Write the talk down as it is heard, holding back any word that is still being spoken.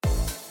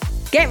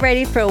Get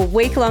ready for a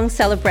week-long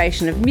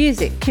celebration of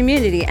music,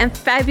 community and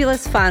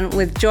fabulous fun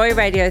with Joy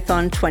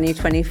Radiothon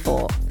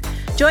 2024.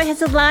 Joy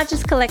has the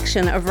largest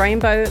collection of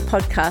rainbow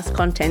podcast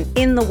content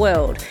in the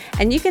world,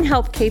 and you can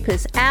help keep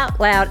us out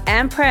loud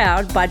and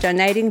proud by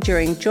donating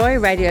during Joy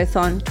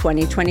Radiothon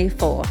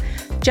 2024.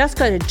 Just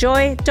go to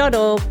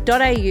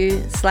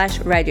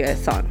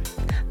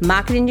joy.org.au/radiothon.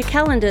 Mark it in your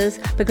calendars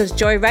because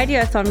Joy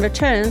Radiothon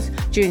returns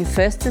June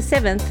 1st to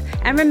 7th,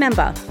 and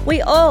remember,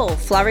 we all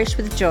flourish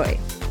with joy.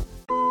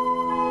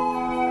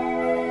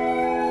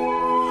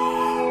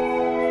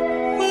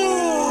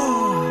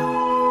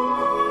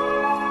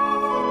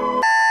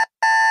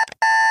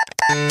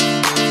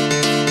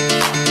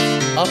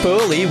 Up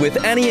early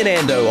with Annie and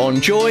Ando on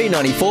Joy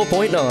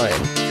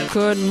 94.9.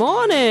 Good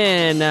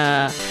morning.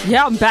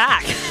 Yeah, I'm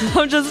back.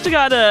 I'm just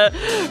kind of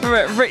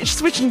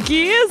switching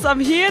gears. I'm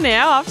here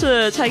now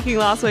after taking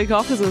last week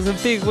off because it was a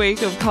big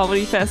week of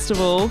comedy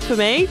festival for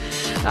me,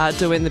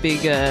 doing the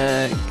big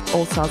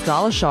All Stars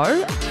Gala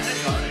show.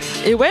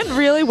 It went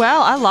really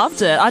well. I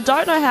loved it. I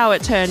don't know how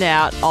it turned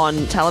out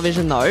on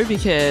television though,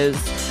 because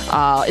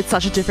it's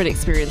such a different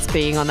experience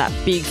being on that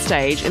big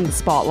stage in the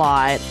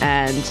spotlight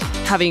and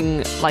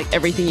having like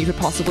everything you could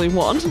possibly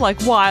want,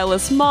 like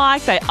wireless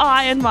mic. They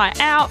ironed my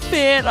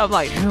outfit. I'm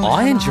like,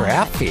 ironed your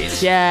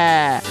outfit?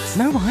 Yeah.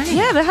 No way.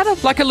 Yeah, they had a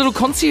like a little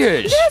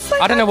concierge. Yes,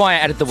 I don't know why I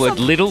added the word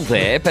little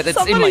there, but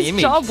it's in my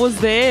image. Somebody's job was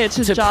there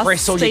to just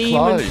press all your steam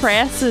clothes. and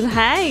press and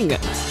hang.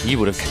 You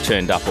would have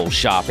turned up all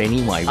sharp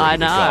anyway. I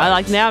know.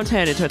 Now I'm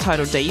turned into a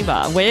total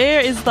diva. Where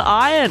is the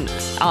iron? Do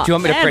you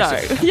want me to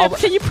press it? Yeah,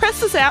 can you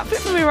press this outfit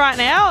for me right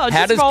now? I'll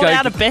just roll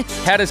out of bed.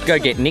 How does Go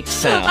Get Nicked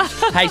sound?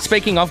 Hey,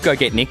 speaking of Go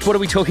Get Nicked, what are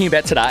we talking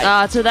about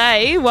today?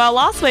 Today, well,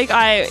 last week,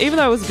 even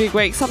though it was a big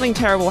week, something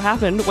terrible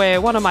happened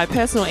where one of my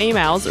personal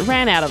emails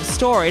ran out of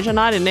storage and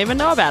I didn't even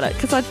know about it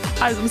because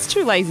I was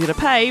too lazy to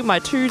pay. My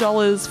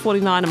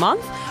 $2.49 a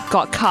month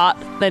got cut.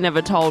 They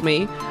never told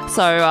me.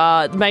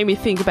 So it made me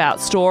think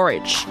about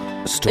storage.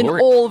 In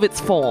all of its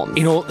forms.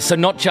 So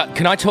not just...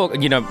 Can I talk...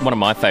 You know, one of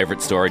my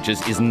favourite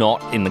storages is not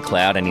in the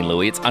cloud any,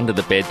 Louie. It's under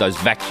the bed, those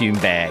vacuum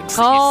bags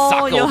that you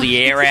suck all the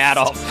air out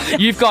of.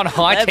 You've got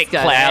high-tech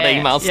cloud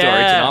email storage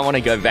and I want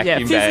to go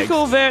vacuum bags.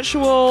 Physical,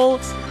 virtual...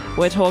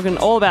 We're talking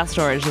all about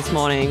storage this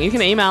morning. You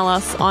can email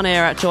us on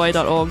air at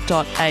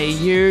joy.org.au. Do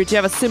you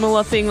have a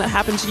similar thing that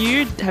happened to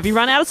you? Have you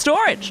run out of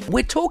storage?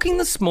 We're talking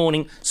this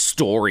morning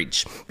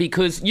storage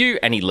because you,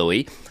 Annie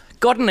Louie,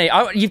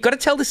 you've got to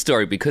tell this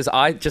story because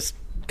I just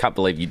can't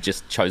believe you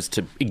just chose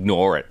to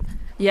ignore it.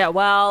 Yeah,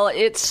 well,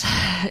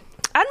 admin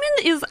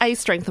is a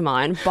strength of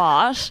mine,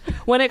 but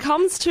when it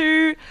comes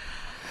to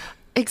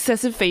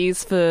excessive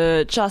fees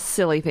for just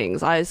silly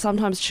things, I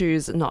sometimes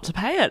choose not to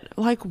pay it.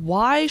 Like,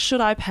 why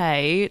should I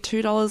pay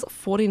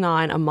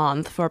 $2.49 a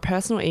month for a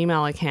personal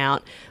email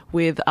account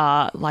with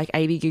like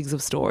 80 gigs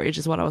of storage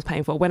is what I was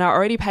paying for, when I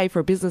already pay for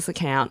a business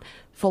account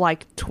for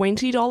like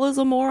 $20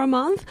 or more a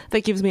month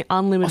that gives me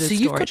unlimited storage.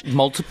 You've got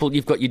multiple.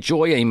 You've got your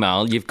Joy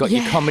email, you've got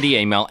your comedy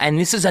email, and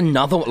this is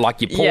another,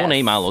 like your porn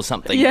email or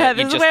something. Yeah,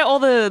 this is where all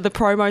the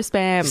promo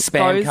spam goes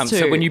comes. to.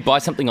 So when you buy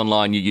something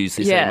online, you use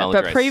this email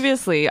address. But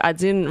previously I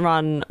didn't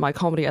run my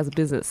comedy as a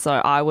business, so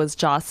I was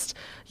just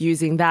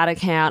using that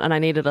account and I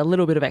needed a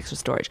little bit of extra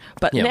storage.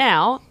 But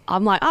now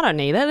I'm like, I don't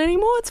need that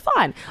anymore. It's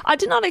fine. I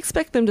did not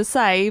expect them to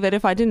say that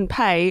if I didn't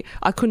pay,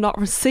 I could not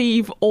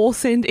receive or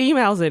send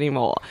emails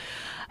anymore.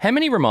 How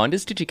many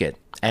reminders did you get?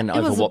 And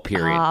over what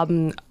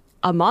period?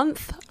 A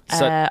month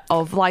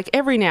of like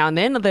every now and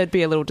then there'd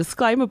be a little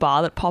disclaimer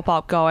bar that pop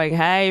up going,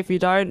 hey, if you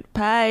don't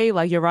pay,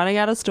 like you're running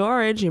out of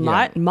storage, you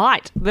might.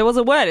 There was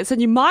a word. It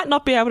said you might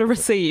not be able to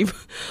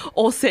receive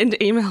or send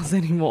emails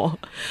anymore.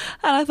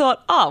 And I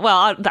thought,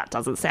 that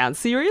doesn't sound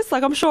serious.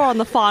 Like I'm sure on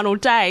the final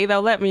day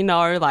they'll let me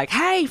know like,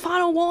 hey,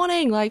 final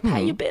warning, like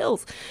pay your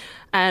bills.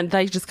 And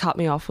they just cut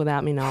me off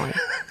without me knowing.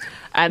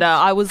 And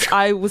I was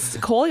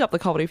calling up the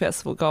comedy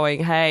festival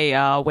going, hey,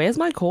 where's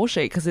my call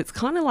sheet? Because it's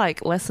kind of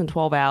like less than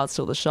 12 hours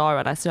till the show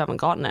and I still haven't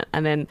gotten it.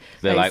 And then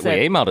they're like, we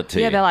emailed it to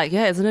you. Yeah, they're like,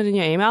 yeah, isn't it in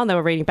your email? And they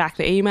were reading back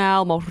the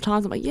email multiple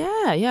times. I'm like,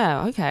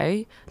 yeah,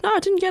 okay. No, I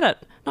didn't get it.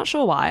 Not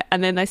sure why.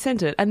 And then they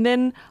sent it. And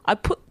then I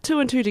put two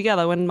and two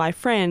together when my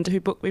friend who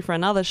booked me for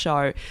another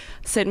show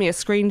sent me a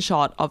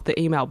screenshot of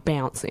the email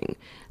bouncing.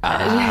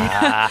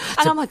 And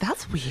I'm like,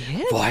 that's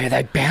weird. Why are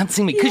they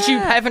bouncing me? Because you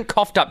haven't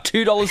coughed up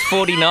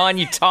 $2.49,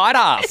 you tight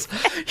ass. I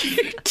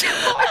figured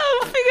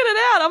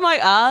it out. I'm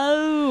like,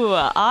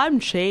 oh,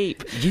 I'm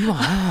cheap. You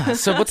are.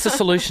 So what's the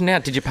solution now?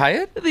 Did you pay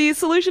it? The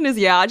solution is,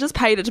 I just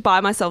paid it to buy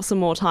myself some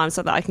more time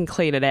so that I can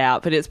clean it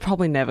out, but it's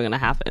probably never going to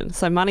happen.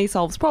 So money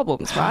solves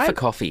problems, right? Half a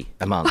coffee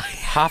a month.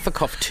 Half a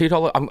coffee,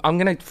 $2. I'm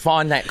going to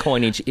find that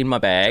coinage in my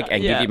bag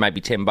and give you maybe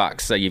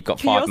 $10 so you've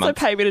got 5 months. Can you also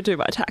pay me to do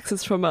my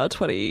taxes from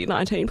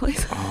 2019,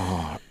 please?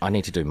 Oh, I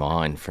need to do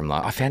mine from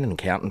I found an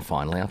accountant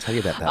finally. I'll tell you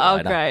about that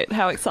later. Oh, great.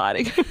 How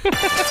exciting.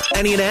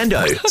 Annie and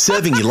Ando,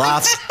 serving you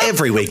laughs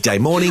every weekday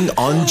morning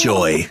on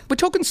Joy. We're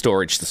talking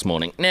storage this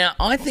morning. Now,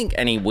 I think,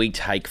 Annie, we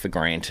take for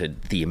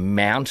granted the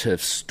amount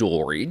of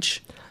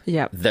storage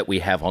that we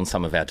have on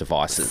some of our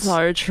devices.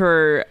 So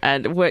true.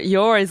 And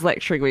you're always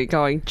lecturing me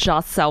going,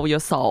 just sell your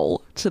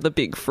soul to the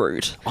big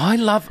fruit. I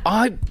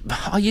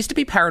used to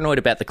be paranoid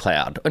about the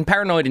cloud, and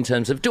paranoid in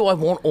terms of, do I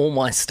want all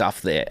my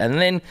stuff there? And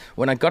then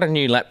when I got a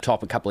new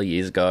laptop a couple of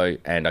years ago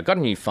and I got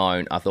a new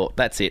phone, I thought,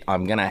 that's it.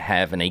 I'm going to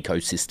have an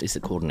ecosystem. Is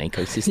it called an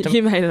ecosystem?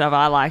 You made it up.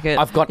 I like it.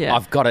 I've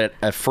got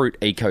a fruit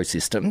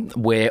ecosystem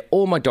where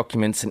all my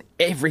documents and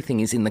everything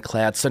is in the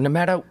cloud. So no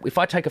matter if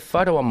I take a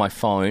photo on my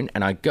phone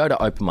and I go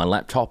to open my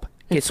laptop,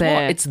 guess what?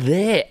 It's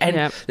there.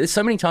 And there's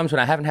so many times when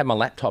I haven't had my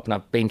laptop and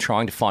I've been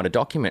trying to find a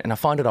document and I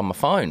find it on my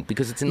phone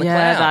because it's in the cloud.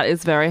 Yeah, that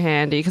is very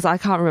handy because I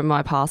can't remember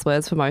my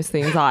passwords for most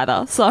things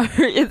either. So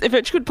if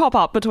it could pop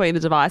up between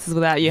the devices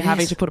without you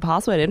having to put a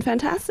password in,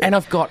 fantastic. And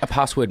I've got a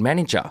password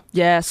manager.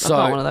 Yes, so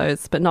I've got one of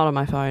those, but not on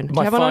my phone. Do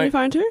you have one on your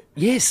phone too?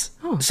 Yes.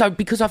 Oh. So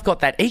because I've got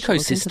that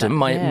ecosystem,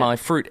 my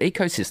fruit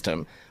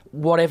ecosystem,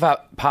 whatever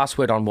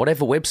password on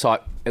whatever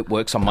website, it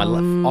works on my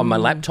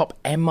laptop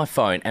and my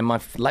phone. And my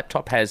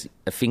laptop has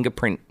a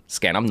fingerprint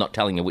scanner. I'm not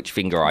telling you which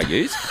finger I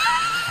use.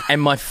 And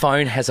my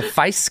phone has a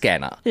face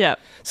scanner. Yeah.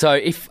 So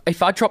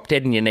if I drop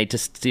dead and you need to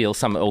steal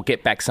some or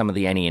get back some of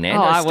the Annie and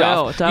Ando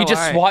stuff, Don't you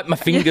just worry. swipe my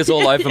fingers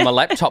all over my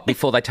laptop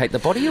before they take the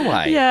body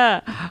away.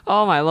 Yeah.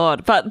 Oh, my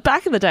Lord. But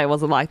back in the day, it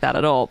wasn't like that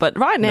at all. But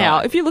right now,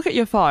 if you look at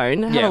your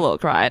phone, have a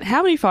look, right?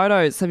 How many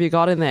photos have you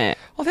got in there?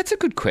 Well, that's a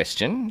good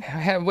question.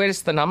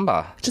 Where's the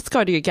number? Just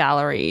go to your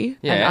gallery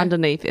and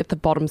underneath at the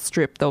bottom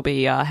strip, there'll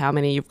be how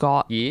many you've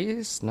got.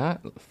 Years? No.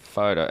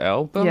 Photo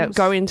albums? Yeah,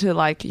 go into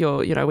like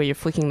your, where you're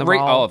flicking the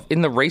roll.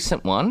 In the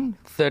recent one,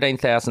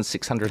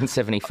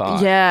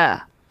 13,675.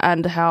 Yeah.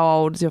 And how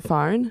old is your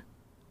phone?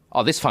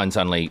 Oh, this phone's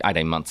only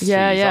 18 months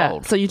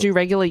old. So you do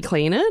regularly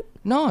clean it?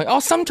 No. Oh,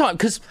 sometimes,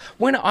 because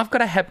I've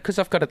got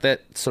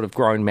that sort of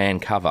grown man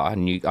cover,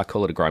 and I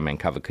call it a grown man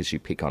cover because you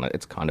pick on it.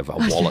 It's kind of a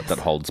wallet that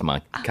holds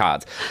my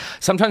cards.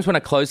 Sometimes when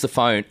I close the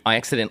phone, I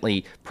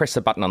accidentally press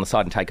a button on the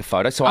side and take a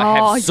photo. So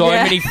I have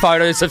many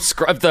photos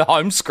of the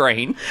home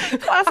screen.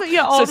 Classic,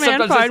 your old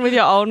man phone with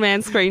your old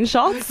man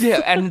screenshots.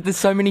 Yeah, and there's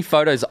so many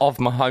photos of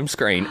my home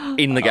screen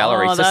in the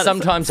gallery. So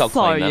sometimes I'll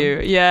clean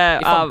them. Yeah.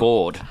 If I'm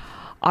bored.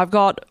 I've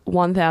got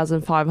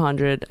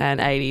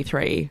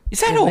 1,583. Is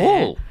that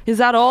all? Is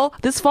that all?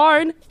 This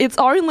phone, it's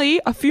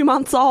only a few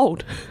months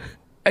old.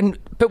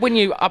 But when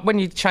you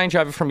change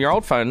over from your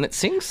old phone, it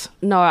syncs?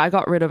 No, I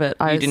got rid of it.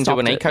 You didn't do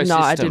an ecosystem? No,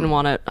 I didn't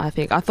want it, I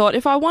think. I thought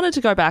if I wanted to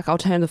go back, I'll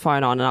turn the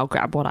phone on and I'll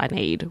grab what I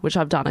need, which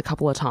I've done a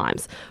couple of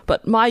times.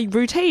 But my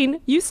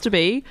routine used to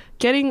be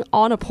getting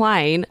on a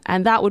plane,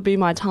 and that would be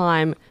my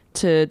time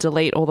to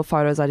delete all the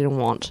photos I didn't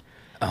want.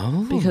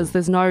 Oh. Because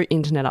there's no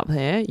internet up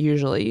there,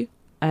 usually.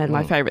 And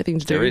my favourite thing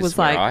to do was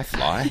where I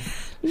fly.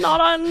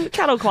 Not on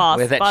cattle class,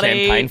 where that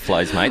buddy. champagne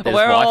flows, mate. There's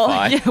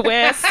Wi-Fi.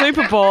 We're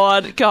super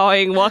bored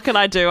going, what can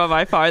I do on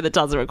my phone that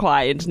doesn't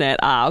require internet?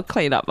 I'll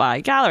clean up my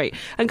gallery.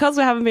 And because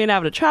we haven't been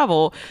able to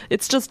travel,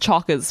 it's just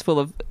chockers full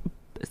of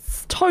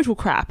total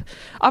crap.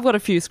 I've got a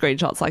few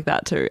screenshots like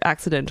that too,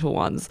 accidental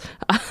ones.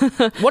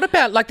 What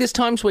about, like, there's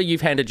times where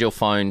you've handed your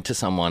phone to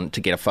someone to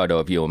get a photo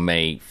of you and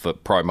me for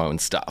promo and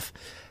stuff,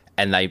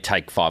 and they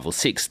take 5 or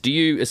 6. Do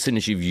you, as soon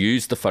as you've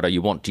used the photo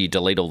you want, do you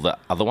delete all the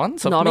other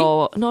ones? Not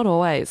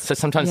always. So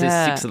sometimes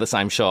there's 6 of the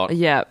same shot.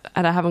 Yeah,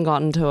 and I haven't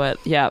gotten to it.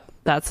 Yeah,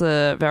 that's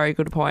a very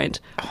good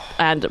point.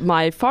 And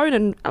my phone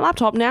and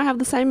laptop now have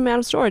the same amount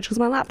of storage because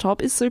my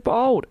laptop is super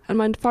old and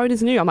my phone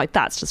is new. I'm like,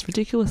 that's just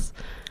ridiculous.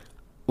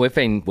 We've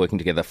been working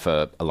together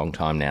for a long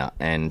time now,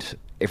 and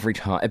every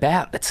time,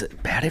 about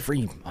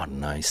every, I don't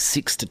know,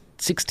 6 to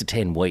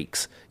 10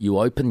 weeks, you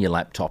open your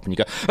laptop and you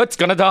go, it's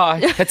going to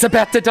die. It's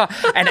about to die.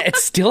 And it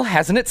still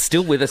hasn't. It's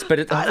still with us. But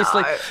it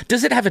obviously,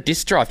 does it have a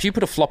disk drive? Do you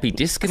put a floppy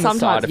disk in the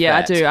side of that? Yeah,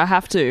 I do. I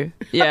have to.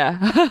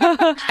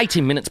 Yeah.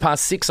 18 minutes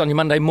past 6 on your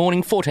Monday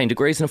morning, 14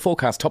 degrees and a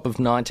forecast top of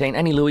 19.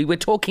 Annie Louie, we're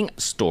talking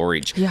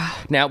storage. Yeah.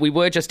 Now, we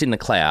were just in the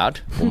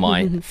cloud, or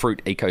my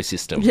fruit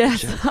ecosystem.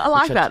 Yes, I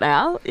like that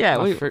now. Yeah,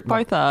 we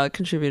both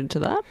contributed to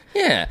that.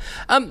 Yeah.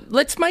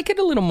 Let's make it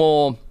a little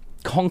more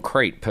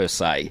concrete per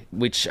se,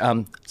 which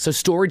so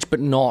storage but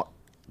not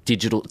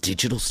digital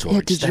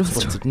storage.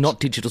 Storage. Not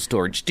digital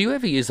storage. Do you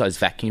ever use those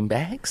vacuum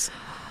bags?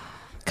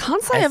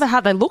 Can't say I ever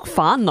had. They look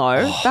fun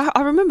though.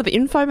 I remember the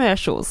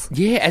infomercials.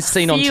 Yeah, as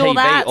seen on TV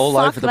that, all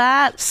suck over the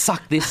that.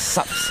 Suck this,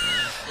 suck.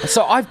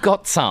 So I've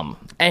got some.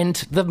 And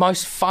the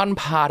most fun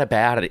part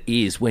about it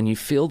is when you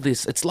fill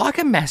this, it's like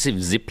a massive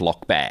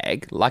Ziploc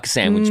bag, like a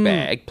sandwich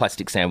bag,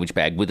 plastic sandwich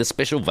bag with a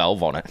special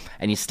valve on it.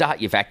 And you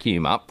start your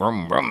vacuum up,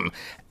 brum, brum,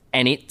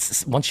 and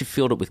it's once you've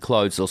filled it with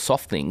clothes or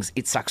soft things,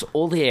 it sucks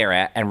all the air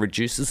out and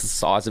reduces the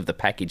size of the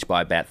package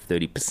by about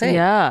 30%.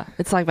 Yeah,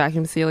 it's like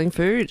vacuum sealing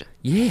food.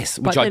 Yes,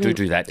 which I do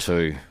that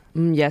too.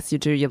 Yes, you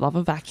do. You love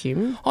a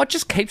vacuum. Oh, it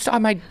just keeps... I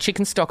made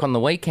chicken stock on the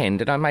weekend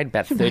and I made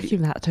about 30...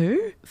 vacuum that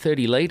too?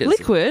 30 litres.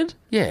 Liquid?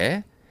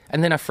 Yeah.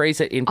 And then I freeze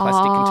it in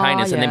plastic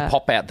containers and then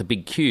pop out the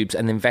big cubes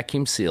and then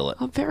vacuum seal it.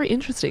 Oh, very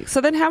interesting.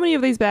 So then how many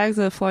of these bags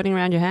are floating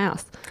around your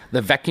house?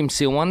 The vacuum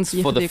seal ones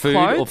for the food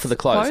or for the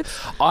clothes?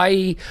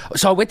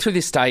 So I went through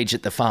this stage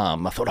at the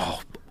farm. I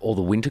thought, all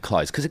the winter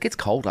clothes because it gets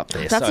cold up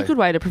there. That's a good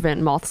way to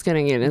prevent moths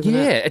getting in, isn't it?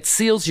 Yeah, it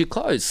seals your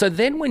clothes. So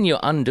then when you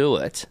undo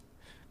it,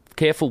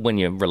 careful when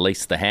you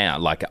release the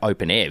hound, like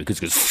open air, because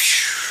it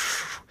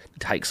goes,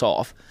 takes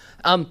off.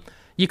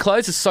 Your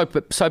clothes are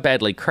so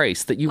badly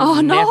creased that you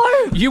will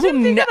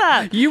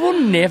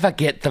never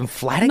get them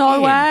flat again.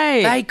 No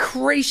way. They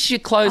crease your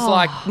clothes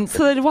like...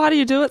 So then why do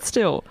you do it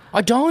still?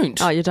 I don't.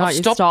 Oh, you don't? I've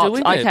You stopped stopped.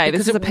 doing it. Okay,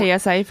 this is because a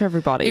PSA for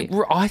everybody.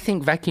 I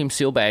think vacuum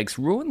seal bags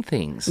ruin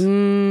things.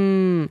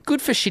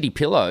 Good for shitty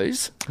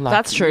pillows. Like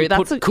That's true. you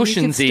put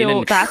cushions in.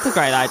 And, that's a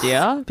great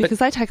idea because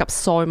they take up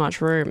so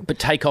much room. but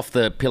take off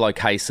the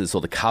pillowcases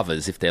or the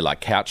covers if they're like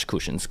couch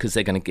cushions because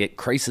they're going to get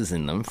creases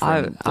in them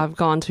from I've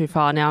gone too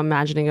far now.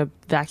 Imagining a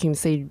vacuum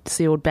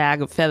sealed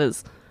bag of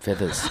feathers.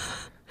 feathers.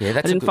 Yeah, I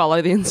that's didn't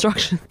follow the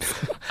instructions.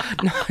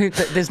 No,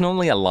 there's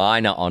normally a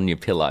liner on your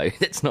pillow.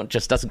 It's not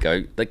just doesn't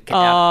go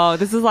out. Oh,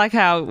 this is like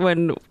how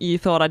when you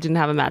thought I didn't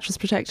have a mattress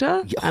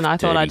protector and I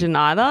thought I didn't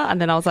either.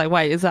 And then I was like,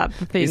 wait, is that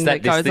the thing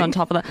that goes on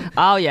top of that?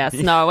 Oh, yes.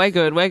 No, we're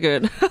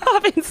good.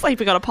 I've been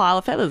sleeping on a pile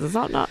of feathers. It's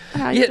not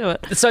how you do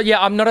it. So,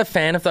 yeah, I'm not a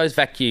fan of those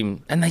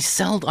vacuum. And they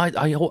sell...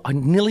 I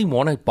nearly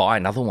want to buy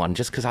another one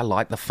just because I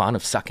like the fun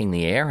of sucking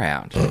the air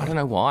out. I don't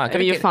know why.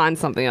 Maybe you find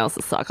something else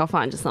to suck. I'll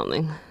find you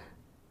something.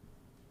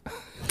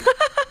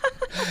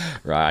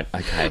 Right,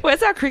 okay.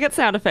 Where's our cricket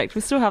sound effect?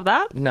 We still have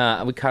that?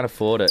 Nah, we can't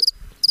afford it.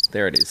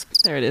 There it is.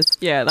 There it is.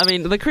 Yeah, I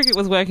mean, the cricket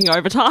was working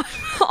overtime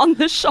on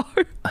the show.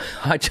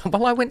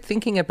 I went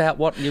thinking about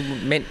what you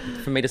meant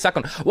for me to suck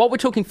on. While we're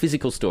talking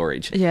physical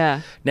storage.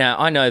 Yeah. Now,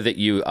 I know that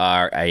you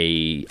are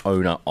a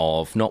owner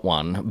of not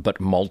one,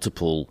 but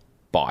multiple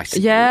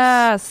bicycles.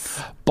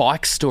 Yes.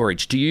 Bike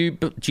storage. Do you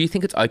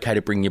think it's okay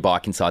to bring your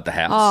bike inside the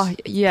house? Oh,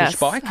 yes. Push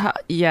bike?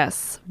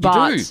 Yes. You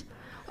But do?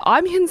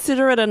 I'm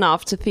considerate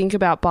enough to think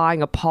about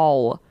buying a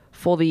pole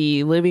for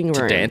the living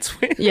room. To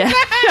dance with? Yeah.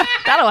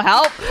 That'll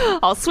help.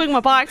 I'll swing my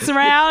bikes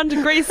around,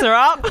 grease her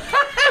up.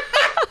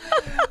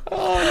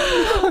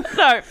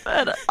 No,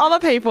 but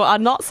other people are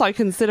not so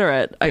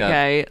considerate,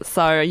 okay? Yeah.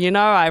 So,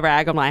 I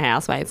rag on my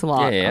housemates a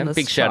lot. Yeah. on this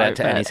Big shout show, out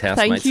to but Annie's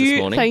housemates this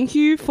morning. Thank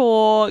you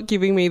for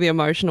giving me the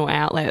emotional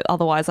outlet.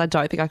 Otherwise, I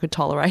don't think I could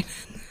tolerate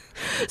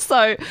it.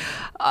 So,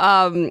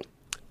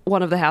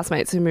 one of the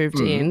housemates who moved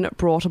in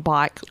brought a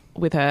bike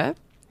with her.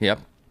 Yep.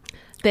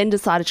 Then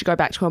decided to go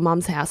back to her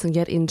mum's house and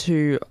get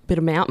into a bit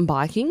of mountain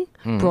biking,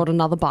 brought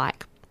another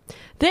bike.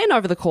 Then,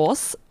 over the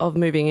course of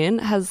moving in,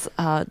 has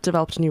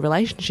developed a new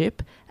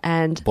relationship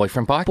and...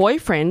 Boyfriend bike?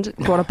 Boyfriend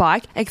got a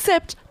bike,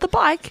 except the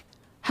bike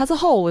has a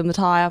hole in the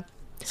tyre.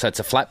 So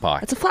it's a flat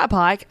bike? It's a flat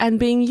bike and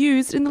being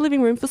used in the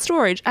living room for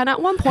storage. And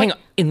at one point...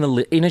 Hang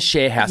on, in a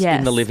share house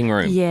in the living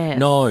room? Yes.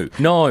 No.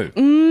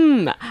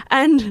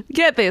 And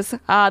get this,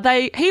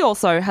 he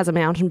also has a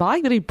mountain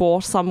bike that he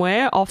bought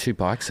somewhere off 2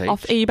 bikes each.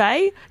 off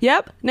eBay.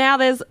 Yep. Now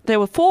there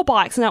were 4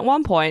 bikes, and at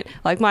one point,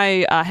 like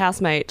my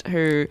housemate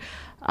who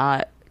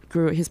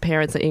his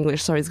parents are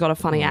English, so he's got a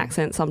funny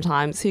accent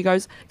sometimes. He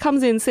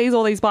comes in, sees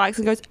all these bikes,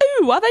 and goes,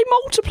 "Ooh, are they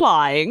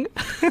multiplying?"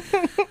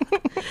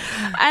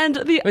 And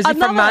Was he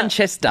from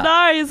Manchester?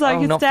 No, he's like,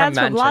 his not dad's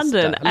from from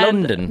London. Manchester.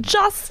 London. And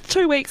just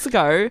 2 weeks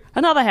ago,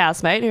 another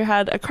housemate who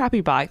had a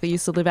crappy bike that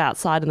used to live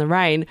outside in the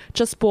rain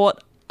just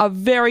bought a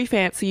very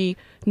fancy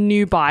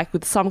new bike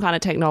with some kind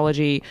of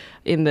technology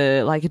in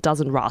it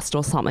doesn't rust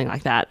or something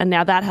like that. And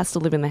now that has to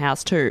live in the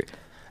house too.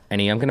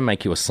 Annie, I'm going to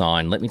make you a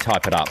sign. Let me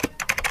type it up.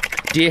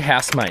 Dear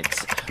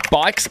housemates,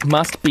 bikes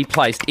must be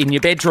placed in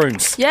your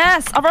bedrooms.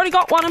 Yes, I've already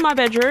got one in my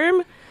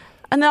bedroom.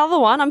 And the other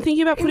one, I'm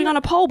thinking about putting on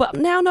a pole, but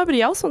now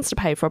nobody else wants to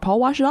pay for a pole.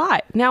 Why should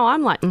I? Now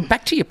I'm like...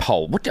 Back to your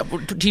pole. What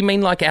do you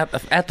mean, like out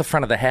the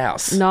front of the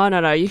house?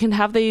 No. You can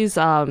have these,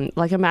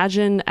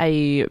 imagine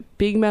a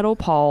big metal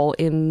pole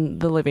in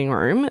the living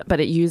room,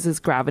 but it uses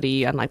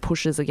gravity and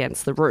pushes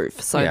against the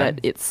roof so that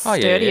it's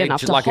sturdy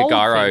enough just to like hold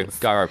a things.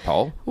 gyro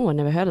pole. Oh, I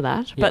never heard of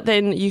that. But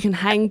then you can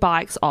hang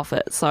bikes off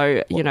it.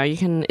 So, you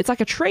can... It's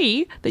like a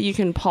tree that you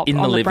can pop in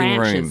on the the living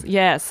branches. room.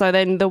 Yeah, so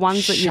then the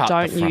ones that you Shut the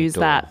don't front use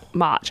door. that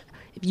much...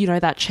 You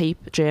know that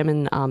cheap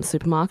German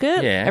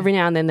supermarket? Yeah. Every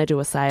now and then they do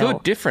a sale.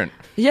 Good, different.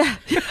 Yeah.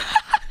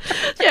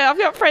 Yeah, I've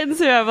got friends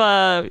who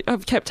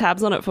have kept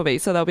tabs on it for me.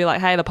 So they'll be like,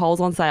 hey, the pole's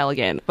on sale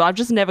again. But I've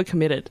just never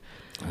committed.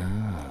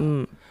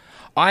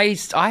 I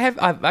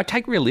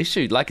take real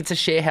issue. Like, it's a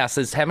share house.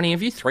 There's how many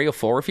of you? 3 or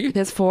 4 of you?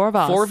 There's 4 of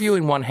us. 4 of you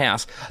in one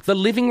house. The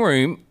living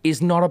room is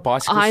not a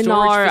bicycle I storage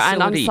know, facility.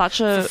 and I'm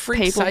such a For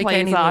freak's people sake, pleaser.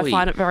 Annie I Louie.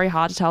 find it very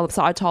hard to tell them.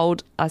 So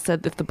I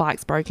said, if the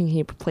bike's broken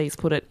here, please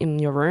put it in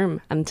your room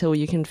until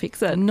you can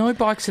fix it. No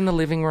bikes in the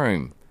living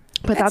room.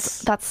 But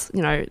that's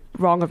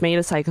wrong of me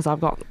to say because I've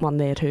got one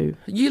there too.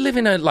 You live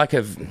in a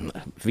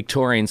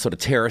Victorian sort of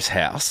terrace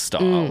house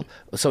style,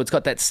 so it's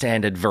got that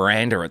standard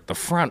veranda at the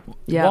front.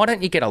 Yeah. Why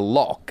don't you get a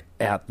lock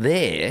out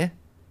there?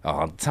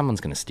 Oh,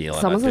 someone's going to steal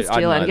it. Someone's going to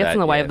steal it and gets in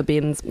the way of the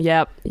bins.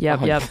 Yep.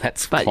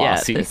 That's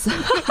classy. Chain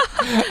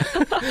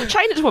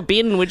it to a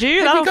bin, would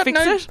you? That'll fix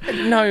it.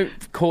 No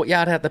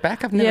courtyard out the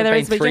back. I've never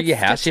been through your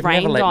house. You've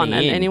never let me in.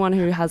 And anyone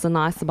who has a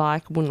nicer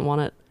bike wouldn't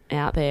want it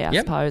out there, I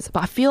suppose.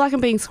 But I feel like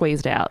I'm being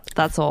squeezed out.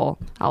 That's all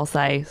I'll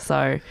say.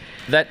 So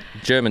that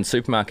German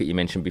supermarket you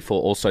mentioned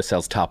before also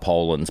sells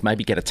tarpaulins.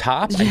 Maybe get a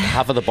tarp and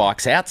cover the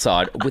bikes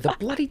outside with a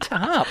bloody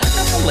tarp. I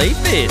can't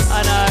believe this.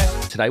 I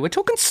know. Today we're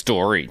talking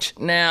storage.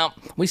 Now,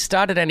 we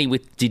started, Annie,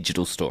 with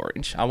digital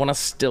storage. I want to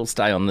still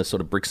stay on the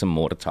sort of bricks and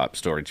mortar type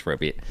storage for a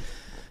bit.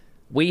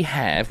 We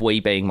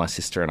being my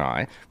sister and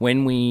I,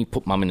 when we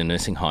put Mum in a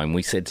nursing home,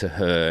 we said to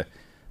her,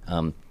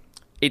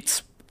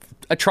 it's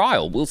a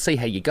trial. We'll see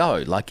how you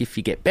go. Like, if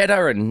you get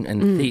better of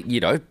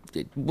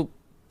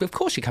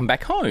course you come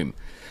back home.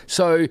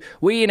 So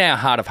we, in our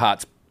heart of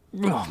hearts,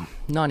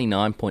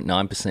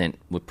 99.9%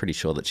 were pretty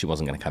sure that she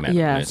wasn't going to come out of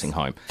the nursing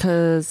home.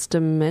 Because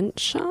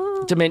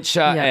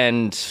dementia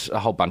and a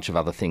whole bunch of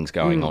other things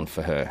going on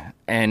for her.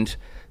 And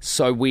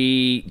so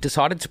we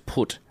decided to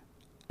put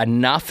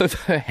enough of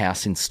her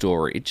house in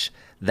storage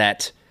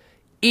that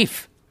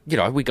if...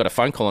 we got a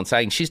phone call and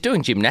saying she's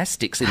doing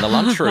gymnastics in the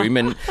lunchroom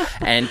and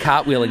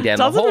cartwheeling down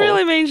the hall. Doesn't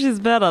really mean she's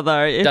better,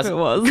 though, if it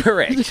was.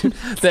 Correct.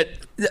 That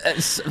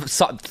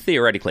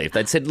theoretically, if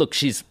they'd said, look,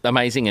 she's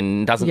amazing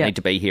and doesn't need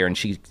to be here and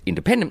she's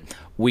independent,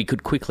 we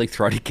could quickly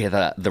throw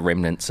together the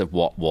remnants of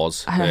what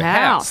was her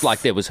house.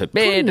 Like, there was her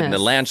bed and the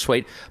lounge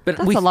suite. But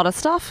that's a lot of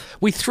stuff.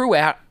 We threw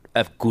out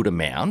a good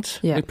amount.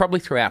 Yeah. We probably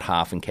threw out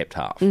half and kept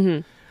half.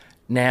 Mm-hmm.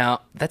 Now,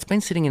 that's been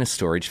sitting in a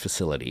storage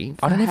facility.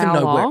 I don't even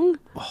know long?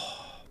 Where...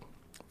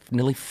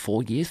 nearly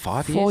 4 years,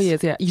 5 years. 4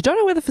 years, yeah. You don't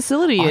know where the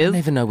facility is. I don't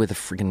even know where the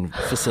friggin'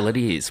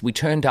 facility is. We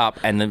turned up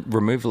and the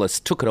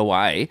removalists took it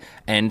away,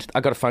 and I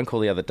got a phone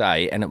call the other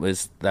day and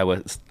they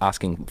were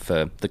asking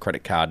for the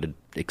credit card,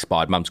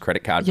 expired Mum's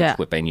credit card, which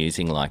we've been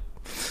using like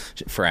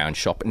for our own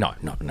shop. No,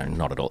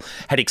 not at all.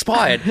 Had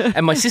expired.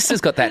 And my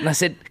sister's got that. And I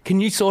said, can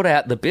you sort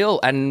out the bill?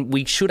 And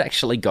we should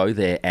actually go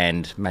there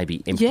and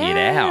maybe empty it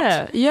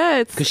out.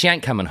 Yeah. Because she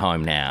ain't coming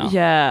home now.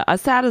 Yeah.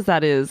 As sad as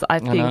that is, I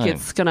think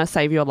it's going to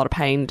save you a lot of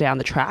pain down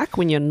the track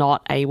when you're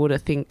not able to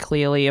think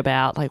clearly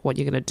about like what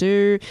you're going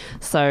to do.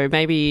 So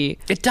maybe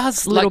it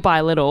does little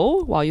by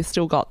little while you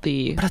still got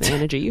the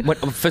energy.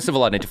 First of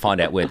all, I need to find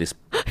out where this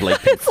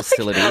bleeping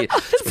facility is.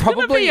 It's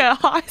probably a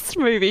heist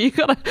movie. You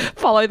got to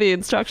follow the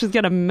instructions.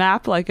 Get a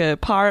map, like a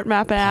pirate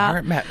map out.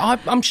 Pirate map.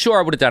 I'm sure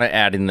I would have done it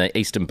out in the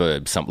eastern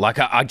burbs.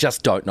 I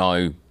just don't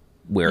know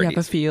where it is. You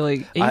have a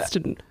feeling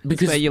eastern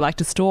is where you like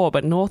to store,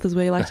 but north is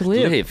where you like to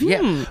live.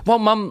 Yeah. Well,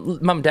 Mum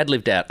and Dad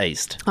lived out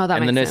east. Oh, that makes sense.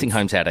 And the nursing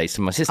home's out east,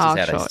 and my sister's out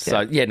east. Yeah. So,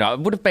 it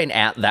would have been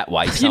out that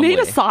way somewhere. You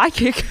need a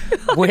psychic.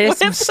 Where's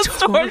the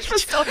storage?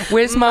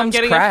 Where's Mum's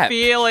crap? I'm getting a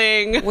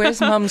feeling.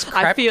 Where's Mum's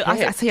crap?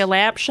 I see a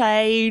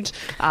lampshade.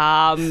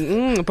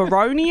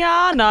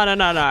 Baronia? No.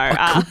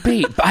 Could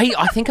be.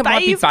 I think it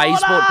might be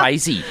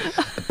Bayswater.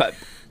 But...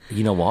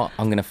 you know what?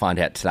 I'm going to find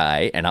out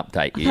today and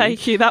update you.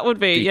 Thank you. That would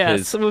be,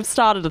 yes. We've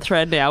started a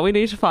thread now. We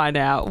need to find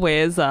out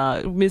where's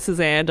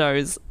Mrs.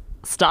 Ando's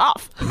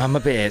stuff. Mama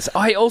Bears.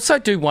 I also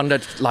do wonder,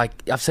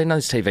 like, I've seen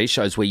those TV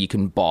shows where you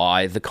can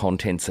buy the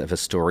contents of a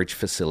storage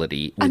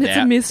facility and it's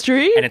a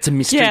mystery? And it's a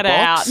mystery Get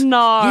box. Out.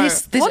 No.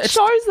 Yes. What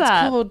show's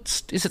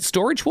that? Is it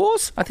Storage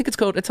Wars? I think it's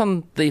called. It's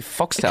on the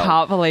Foxtel. I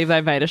can't believe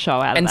they made a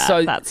show out of that. And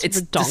so that's it's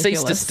ridiculous.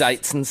 Deceased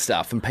estates and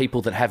stuff and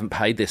people that haven't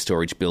paid their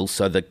storage bills,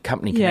 so the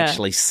company can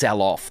actually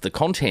sell off the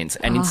contents.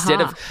 And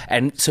instead of...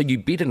 and so you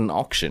bid at an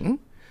auction...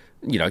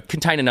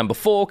 container number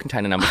 4,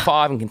 container number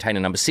 5, and container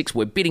number 6.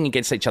 We're bidding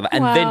against each other,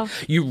 and then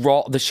you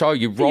roll up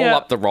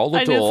the roller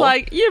and door. It's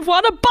like you've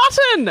won a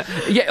button.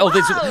 Yeah, or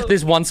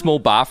there's one small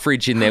bar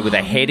fridge in there with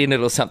a head in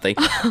it or something,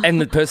 and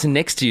the person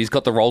next to you's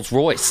got the Rolls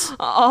Royce,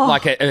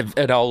 like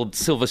an old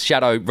Silver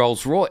Shadow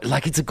Rolls Royce.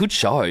 Like, it's a good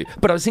show.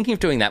 But I was thinking of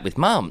doing that with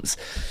Mum's.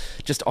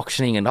 Just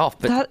auctioning it off.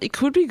 But it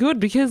could be good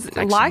because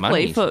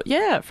likely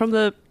from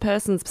the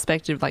person's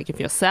perspective, like if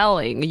you're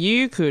selling,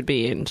 you could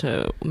be in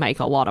to make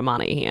a lot of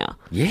money here.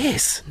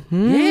 Yes.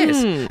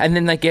 And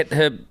then they get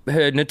her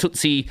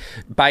Natuzzi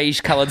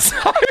beige coloured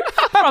soap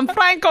from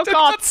Franco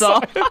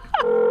Cozzo.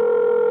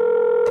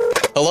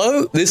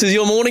 Hello, this is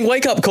your morning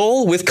wake-up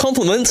call with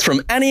compliments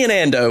from Annie and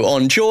Ando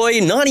on Joy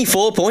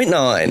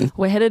 94.9.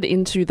 We're headed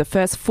into the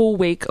first full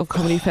week of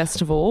Comedy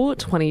Festival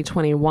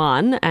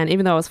 2021, and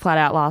even though I was flat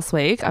out last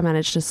week, I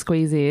managed to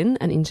squeeze in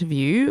an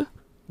interview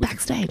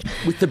backstage.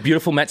 With the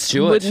beautiful Matt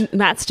Stewart. With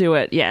Matt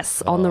Stewart,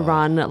 yes, on the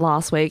run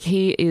last week.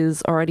 He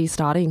is already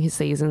starting his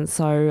season,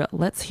 so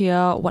let's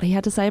hear what he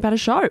had to say about his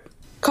show.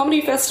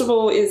 Comedy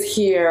Festival is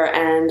here,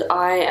 and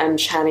I am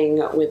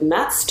chatting with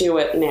Matt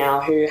Stewart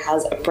now, who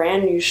has a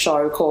brand new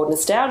show called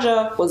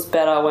Nostalgia Was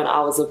Better When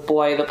I Was a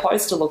Boy. The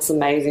poster looks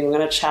amazing. We're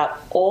going to chat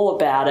all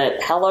about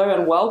it. Hello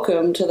and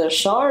welcome to the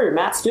show,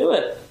 Matt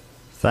Stewart.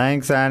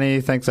 Thanks,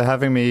 Annie. Thanks for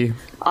having me.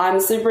 I'm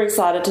super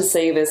excited to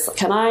see this.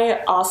 Can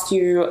I ask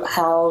you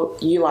how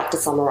you like to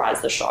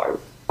summarise the show?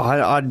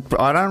 I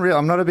don't really.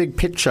 I'm not a big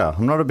pitcher.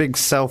 I'm not a big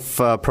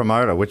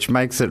self-promoter, which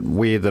makes it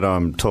weird that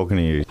I'm talking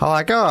to you. I'm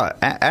like,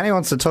 Annie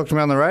wants to talk to me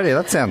on the radio.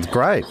 That sounds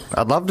great.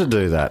 I'd love to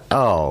do that.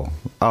 Oh,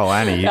 Oh,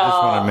 Annie, you just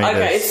wanted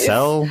me to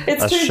sell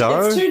a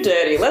show? It's too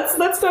dirty.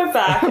 Let's go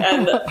back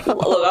and look.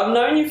 I've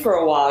known you for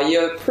a while.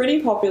 You're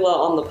pretty popular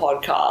on the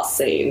podcast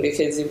scene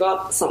because you've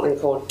got something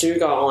called Do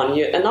Go On.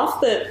 You're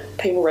enough that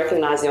people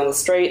recognise you on the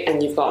street,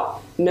 and you've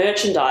got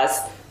merchandise.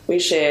 We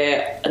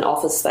share an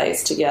office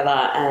space together,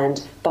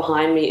 and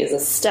behind me is a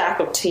stack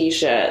of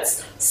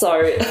T-shirts.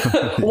 So,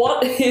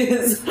 what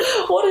is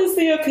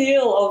the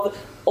appeal of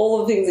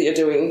all of the things that you're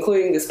doing,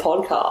 including this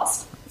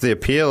podcast? The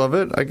appeal of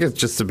it, I guess,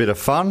 just a bit of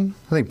fun.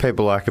 I think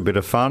people like a bit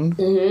of fun.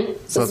 Mm-hmm.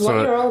 So that's what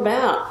you're all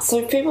about. So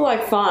if people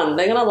like fun,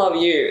 they're going to love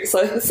you.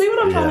 So see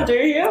what I'm trying to do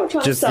here? I'm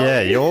trying to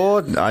sell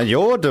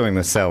you're doing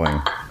the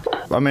selling.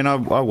 I mean, I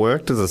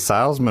worked as a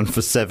salesman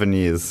for 7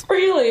 years.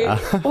 Really?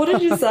 What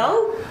did you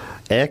sell?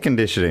 Air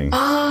conditioning,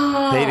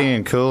 heating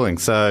and cooling.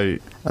 So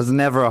I was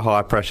never a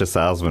high-pressure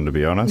salesman, to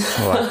be honest.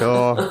 Like,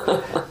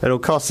 it'll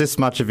cost this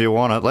much if you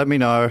want it. Let me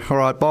know. All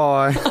right,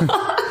 bye.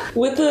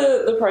 With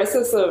the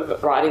process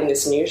of writing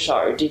this new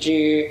show, did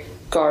you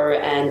go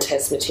and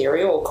test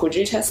material, or could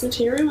you test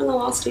material in the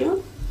last year?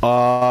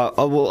 Well,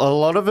 a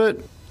lot of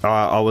it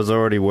I was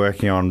already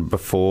working on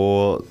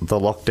before the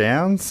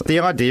lockdowns. The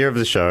idea of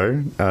the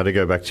show, to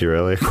go back to your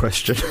earlier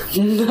question,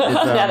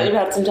 now that you've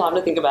had some time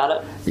to think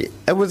about it.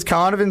 It was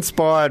kind of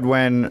inspired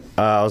when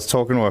I was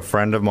talking to a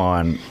friend of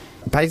mine,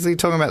 basically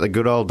talking about the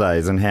good old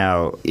days, and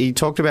how he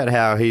talked about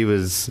how he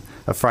was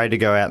afraid to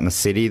go out in the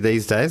city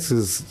these days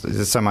because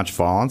there's so much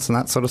violence and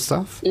that sort of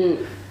stuff.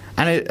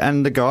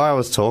 And the guy I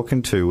was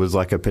talking to was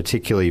like a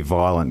particularly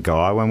violent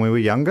guy when we were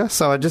younger.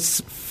 So it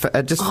just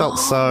felt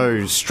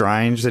so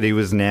strange that he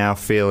was now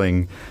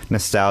feeling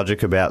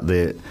nostalgic about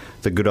the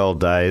good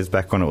old days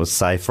back when it was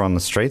safer on the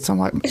streets. I'm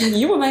like...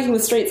 You were making the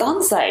streets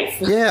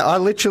unsafe. Yeah, I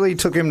literally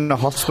took him to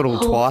hospital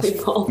twice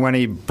when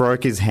he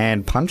broke his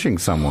hand punching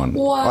someone.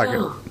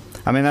 Wow.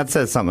 I mean, that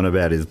says something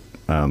about his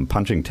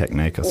punching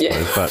technique, I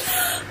suppose.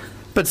 Yeah.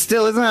 But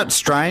still, isn't that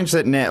strange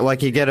that now,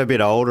 like, you get a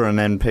bit older and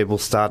then people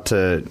start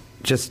to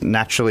just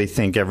naturally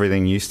think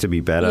everything used to be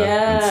better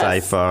and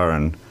safer,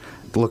 and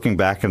looking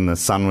back and the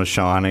sun was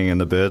shining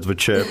and the birds were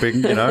chirping,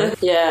 you know?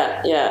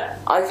 Yeah.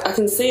 I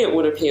can see it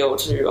would appeal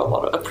to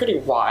a pretty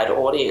wide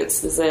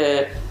audience. Is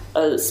there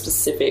a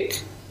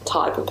specific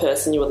type of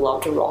person you would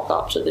love to rock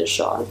up to this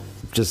show?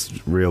 Just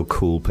real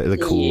cool, the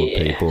cooler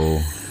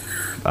people.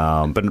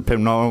 But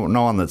no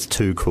one that's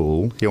too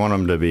cool. You want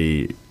them to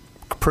be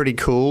pretty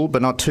cool,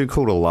 but not too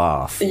cool to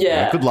laugh. Yeah. You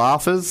know, good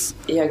laughers.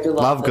 Yeah, good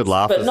laughers. Love good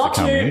laughers. But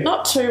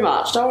not too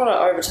much. Don't want to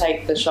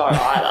overtake the show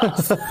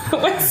either.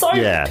 We're so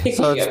picky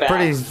so it's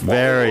about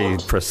very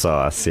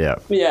precise, yeah.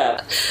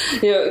 Yeah.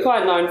 You're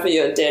quite known for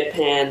your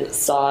deadpan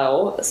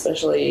style,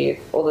 especially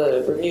all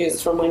the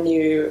reviews from when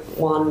you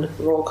won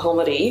Raw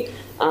Comedy.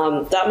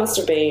 That must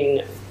have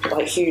been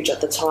like huge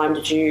at the time.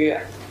 Did you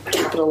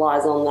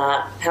capitalise on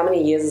that? How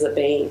many years has it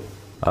been?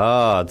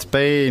 Oh, it's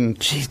been,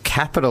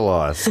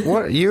 capitalised.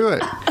 What, you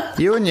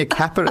and your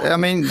capital, I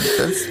mean,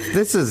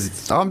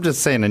 I'm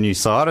just seeing a new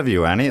side of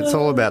you, Annie. It's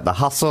all about the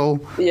hustle.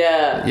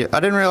 Yeah. I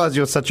didn't realise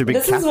you were such a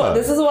big capper.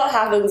 This is what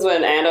happens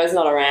when Ando's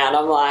not around.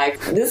 I'm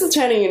like, this is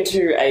turning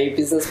into a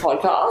business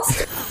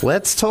podcast.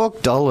 Let's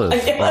talk dollars,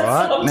 all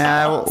right?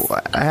 Now,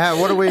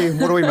 what are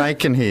we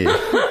making here?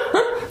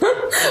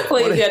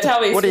 Please,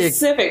 tell me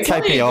specifics.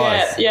 What are your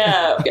KPIs?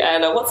 Yeah,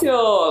 and what's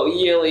your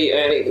yearly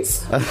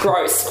earnings?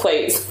 Gross,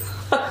 please.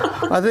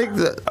 I think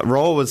that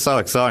Raw was so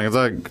exciting. It's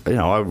like,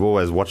 I've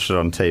always watched it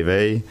on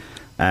TV,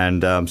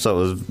 and so it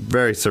was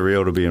very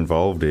surreal to be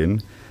involved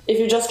in. If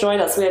you just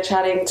joined us, we're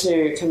chatting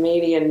to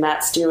comedian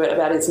Matt Stewart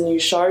about his new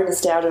show,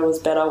 Nostalgia Was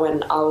Better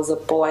When I Was a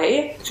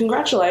Boy.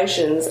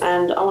 Congratulations,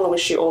 and I want to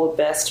wish you all the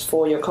best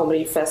for your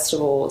comedy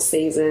festival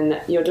season.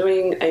 You're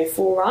doing a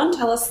full run.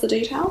 Tell us the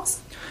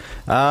details.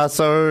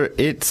 So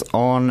it's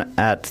on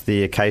at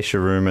the Acacia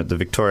Room at the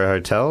Victoria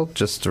Hotel,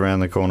 just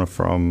around the corner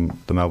from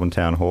the Melbourne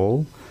Town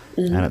Hall.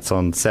 Mm-hmm. And it's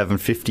on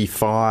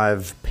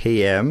 7:55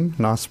 p.m.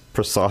 Nice,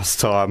 precise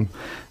time.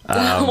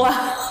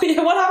 Wow.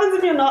 Yeah, what happens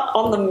if you're not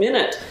on the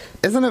minute?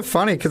 Isn't it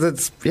funny? Because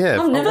it's,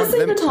 I've never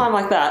seen a time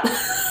like that.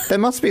 There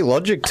must be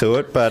logic to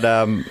it, but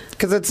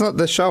because it's not,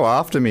 the show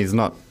after me is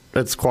not,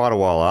 it's quite a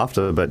while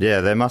after, but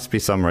yeah, there must be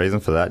some reason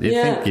for that. You'd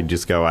think you'd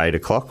just go 8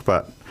 o'clock,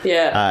 but...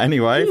 Yeah.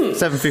 Anyway,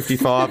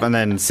 7:55 and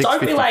then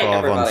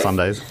 6:55 on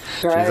Sundays.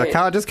 Jeez,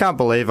 I just can't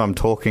believe I'm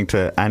talking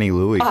to Annie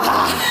Louie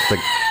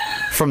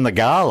from the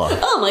gala.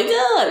 Oh my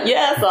god!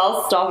 Yes,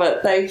 I'll stop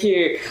it. Thank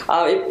you.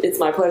 It's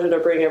my pleasure to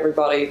bring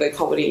everybody the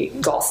comedy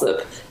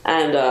gossip,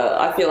 and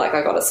I feel like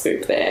I got a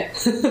scoop there,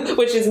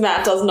 which is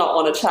Matt does not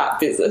want to chat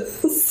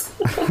business.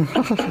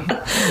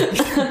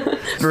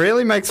 It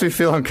really makes me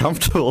feel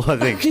uncomfortable, I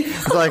think.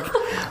 It's like,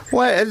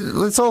 wait,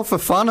 it's all for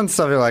fun and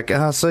stuff. You're like,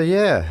 what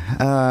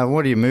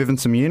are you, moving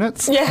some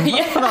units? Yeah.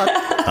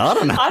 I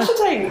don't know. I should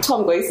take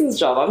Tom Gleeson's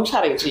job. I'm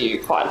chatting to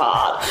you quite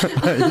hard.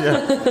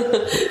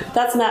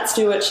 That's Matt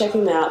Stewart. Check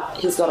him out.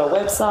 He's got a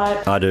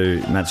website. I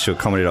do,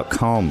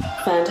 mattstewartcomedy.com.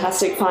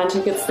 Fantastic. Find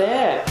tickets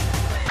there.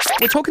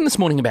 We're talking this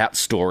morning about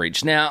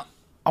storage. Now,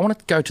 I want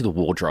to go to the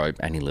wardrobe,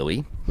 Annie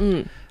Louie.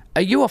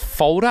 Are you a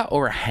folder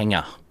or a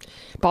hanger?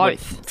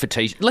 Both. For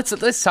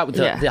let's start with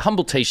the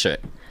humble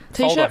T-shirt.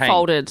 T-shirt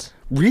folded.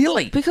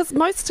 Really? Because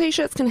most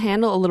T-shirts can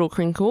handle a little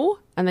crinkle,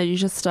 and then you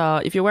just,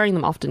 if you're wearing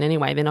them often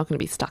anyway, they're not going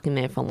to be stuck in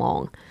there for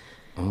long.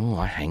 Oh,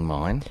 I hang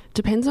mine.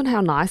 Depends on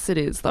how nice it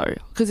is, though,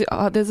 because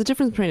there's a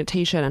difference between a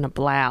T-shirt and a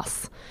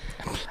blouse.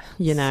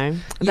 You know,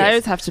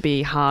 those have to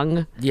be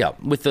hung. Yeah,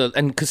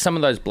 because some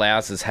of those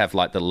blouses have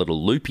like the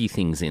little loopy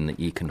things in that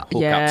you can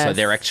hook up, so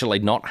they're actually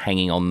not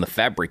hanging on the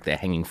fabric; they're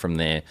hanging from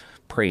their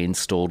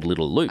pre-installed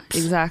little loops.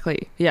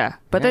 Exactly. Yeah,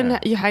 but then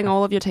you hang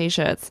all of your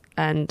T-shirts,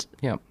 and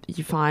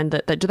you find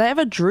that do they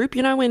ever droop?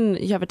 You know, when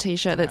you have a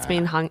T-shirt that's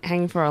been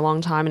hanging for a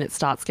long time and it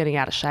starts getting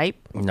out of shape.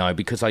 No,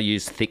 because I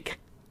use thick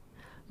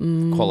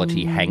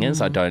quality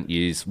hangers. I don't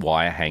use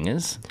wire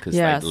hangers because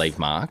they leave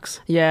marks.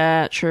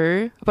 Yeah,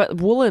 true. But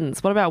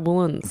woolens, what about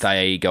woolens?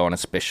 They go on a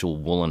special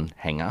woolen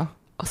hanger.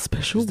 A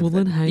special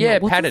woolen hanger? Yeah,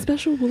 What's padded. A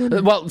special woolen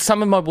hanger? Well,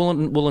 some of my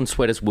woolen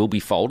sweaters will be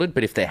folded,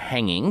 but if they're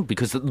hanging,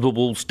 because the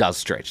wool does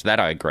stretch,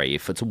 that I agree.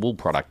 If it's a wool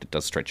product, it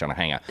does stretch on a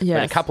hanger. Yes.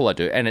 But a couple I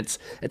do, and it's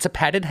a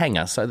padded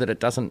hanger so that it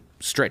doesn't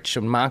stretch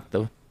and mark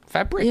the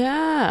fabric.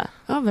 Yeah.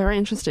 Oh, very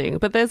interesting.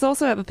 But there's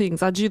also other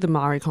things. I do the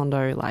Marie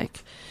Kondo,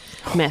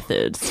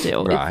 method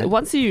still. Right.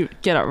 Once you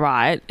get it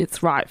right,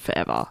 it's right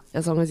forever.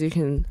 As long as you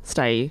can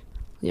stay,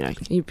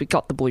 you've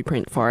got the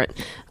blueprint for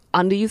it.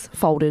 Undies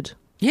folded.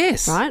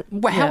 Yes. Right?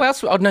 Well, how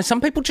else? Oh, no, some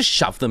people just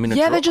shove them in a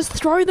drawer. Yeah, they just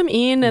throw them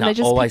in and they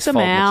just pick them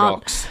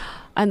out. The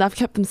and I've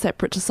kept them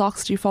separate to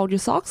socks. Do you fold your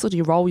socks or do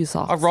you roll your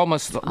socks? I roll my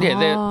socks.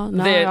 Yeah,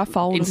 they're I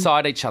fold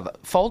inside each other.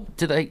 Fold?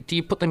 Do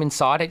you put them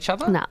inside each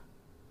other? No.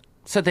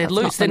 So they're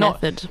loose. They're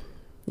not. Method.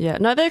 Yeah,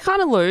 no, they're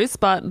kind of loose,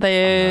 but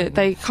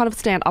they kind of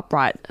stand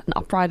upright. And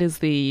upright is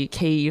the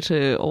key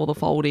to all the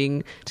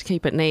folding to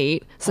keep it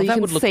neat. So that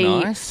you would can look see,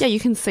 nice. Yeah, you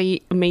can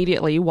see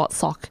immediately what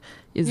sock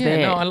is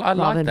there. No, I rather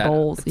like than that.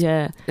 balls.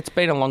 It's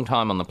been a long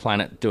time on the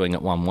planet doing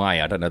it one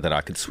way. I don't know that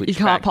I could switch. You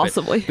can't back,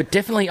 possibly. but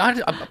definitely, I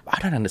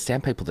don't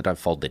understand people that don't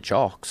fold their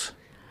jocks.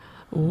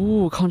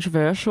 Ooh,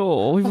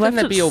 controversial. We've left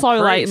it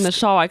so late in the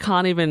show, I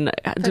can't even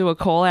do a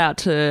call out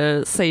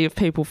to see if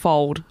people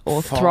fold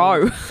or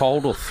throw.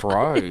 Fold or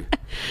throw.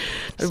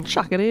 Just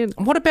chuck it in.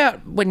 What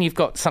about when you've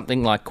got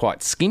something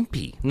quite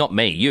skimpy? Not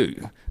me,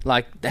 you.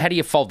 How do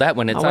you fold that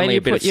when it's only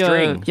a bit of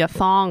string? Your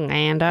thong,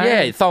 Ando.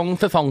 Yeah,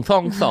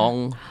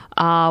 thong.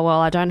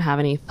 Well, I don't have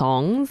any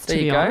thongs, to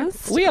be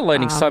honest. We are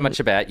learning so much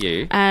about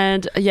you.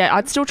 And,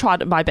 I'd still try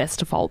my best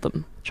to fold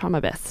them. Try my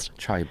best.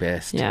 Try your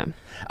best. Yeah.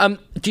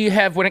 Do you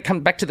have, when it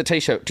comes back to the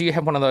T-shirt, do you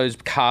have one of those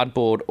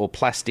cardboard or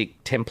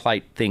plastic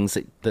template things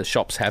that the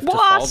shops have to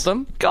fold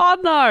them?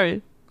 God, no.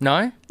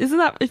 No? Isn't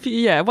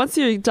that, once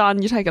you're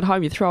done, you take it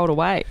home, you throw it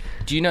away.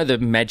 Do you know the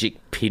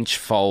magic pinch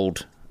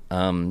fold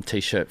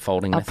T-shirt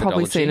folding methodology? I've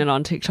probably seen it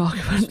on TikTok.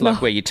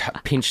 Where you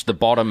pinch the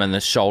bottom and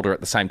the shoulder at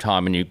the same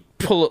time and you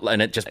pull it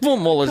and it just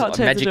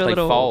magically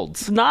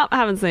folds. No, I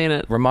haven't seen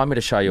it. Remind me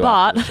to show you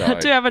But after the show. I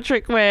do have a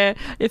trick where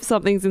if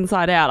something's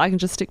inside out, I can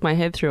just stick my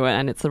head through it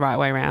and it's the right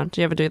way around.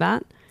 Do you ever do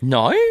that?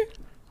 No?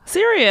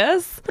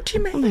 Serious? What do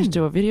you mean? I'm going to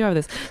do a video of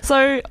this.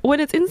 So when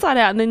it's inside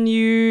out and then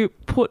you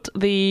put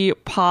the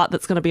part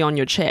that's going to be on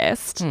your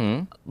chest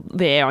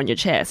there on your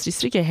chest, you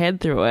stick your head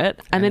through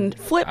it and then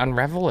flip.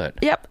 Unravel it.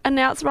 Yep. And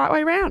now it's the right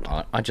way around.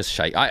 I just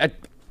shake.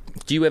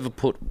 Do you ever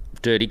put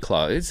dirty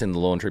clothes in the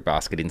laundry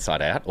basket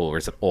inside out, or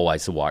is it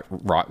always the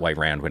right way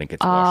round when it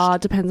gets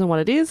washed? Depends on what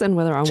it is and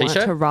whether I want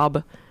it to rub.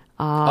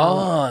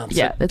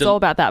 It's all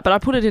about that. But I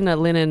put it in a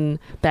linen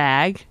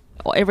bag.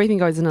 Everything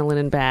goes in a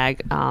linen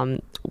bag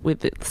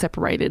with it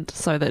separated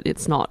so that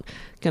it's not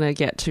going to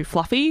get too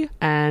fluffy.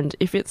 And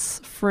if it's,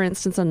 for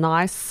instance, a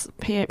nice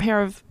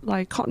pair of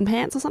cotton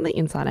pants or something,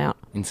 inside out.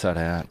 Inside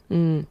out.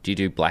 Do you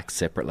do black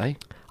separately?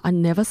 I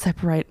never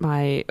separate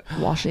my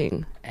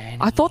washing.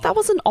 I thought that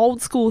was an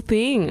old school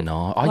thing.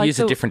 No, I use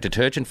a different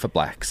detergent for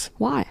blacks.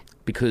 Why?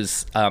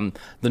 Because your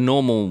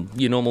normal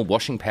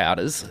washing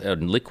powders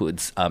and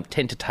liquids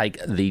tend to take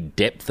the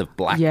depth of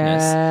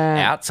blackness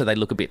out, so they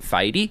look a bit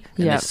fadey.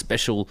 And there's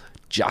special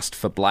just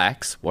for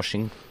blacks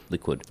washing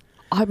liquid.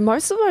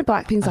 Most of my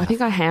black things, I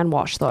think I hand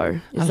wash though.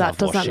 Does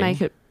that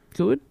make it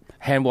good?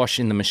 Hand wash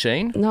in the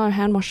machine? No,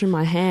 hand wash in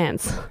my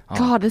hands.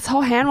 God, this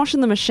whole hand wash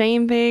in the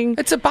machine thing.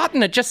 It's a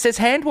button. It just says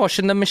hand wash,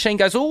 and the machine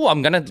goes, "Oh,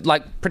 I'm going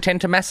to pretend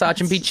to massage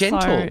and be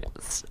gentle."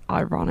 So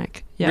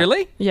ironic. Yeah.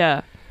 Really?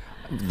 Yeah.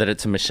 That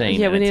it's a machine.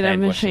 Yeah, we need a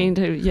washing. machine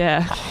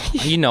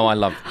to. I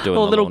love doing.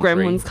 All the little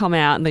laundry. gremlins come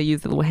out and they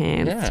use the little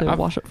hands to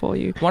wash it for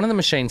you. One of the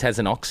machines has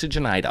an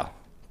oxygenator.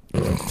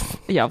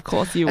 Yeah, of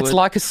course you would. It's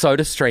like a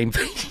soda stream.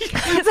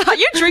 Are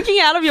you drinking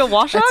out of your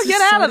washer?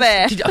 Get out of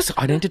there.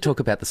 I need to talk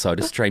about the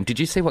soda stream. Did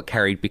you see what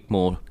Carrie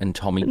Bickmore and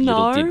Tommy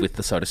Little did with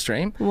the soda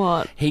stream?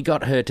 What? He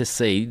got her to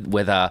see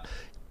whether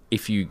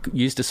if you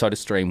used a soda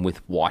stream with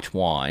white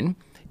wine,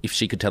 if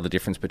she could tell the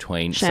difference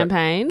between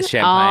champagne, and it's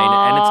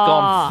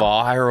gone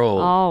viral.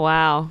 Oh,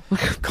 wow.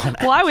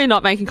 Why are we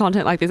not making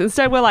content like this?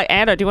 Instead, we're like,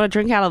 Ando, do you want to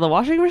drink out of the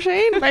washing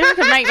machine? Maybe we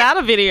could make that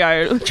a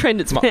video.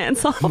 Trend its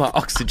pants off. My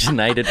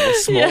oxygenated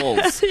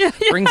smalls.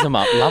 Brings them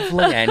up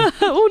lovely and...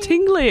 all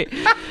tingly.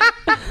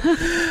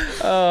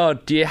 Oh,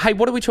 dear. Hey,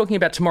 what are we talking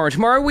about tomorrow?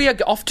 Tomorrow we are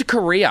off to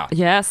Korea.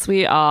 Yes,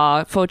 we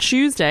are. For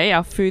Tuesday,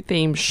 our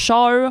food-themed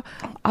show.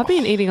 I've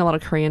been eating a lot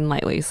of Korean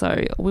lately,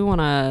 so we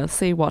want to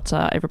see what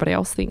everybody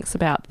else thinks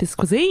about this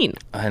cuisine.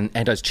 And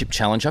Ando's Chip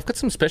Challenge. I've got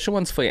some special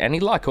ones for you, Annie,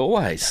 like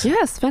always.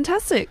 Yes,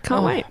 fantastic.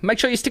 Can't wait. Make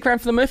sure you stick around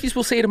for the Murphys.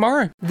 We'll see you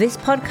tomorrow. This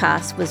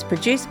podcast was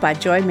produced by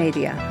Joy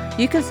Media.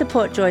 You can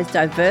support Joy's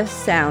diverse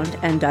sound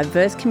and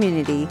diverse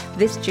community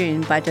this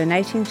June by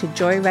donating to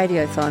Joy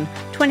Radiothon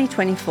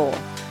 2024.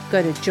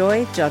 Go to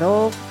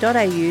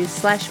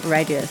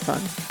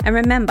joy.org.au/radiothon. And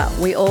remember,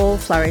 we all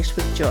flourish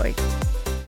with joy.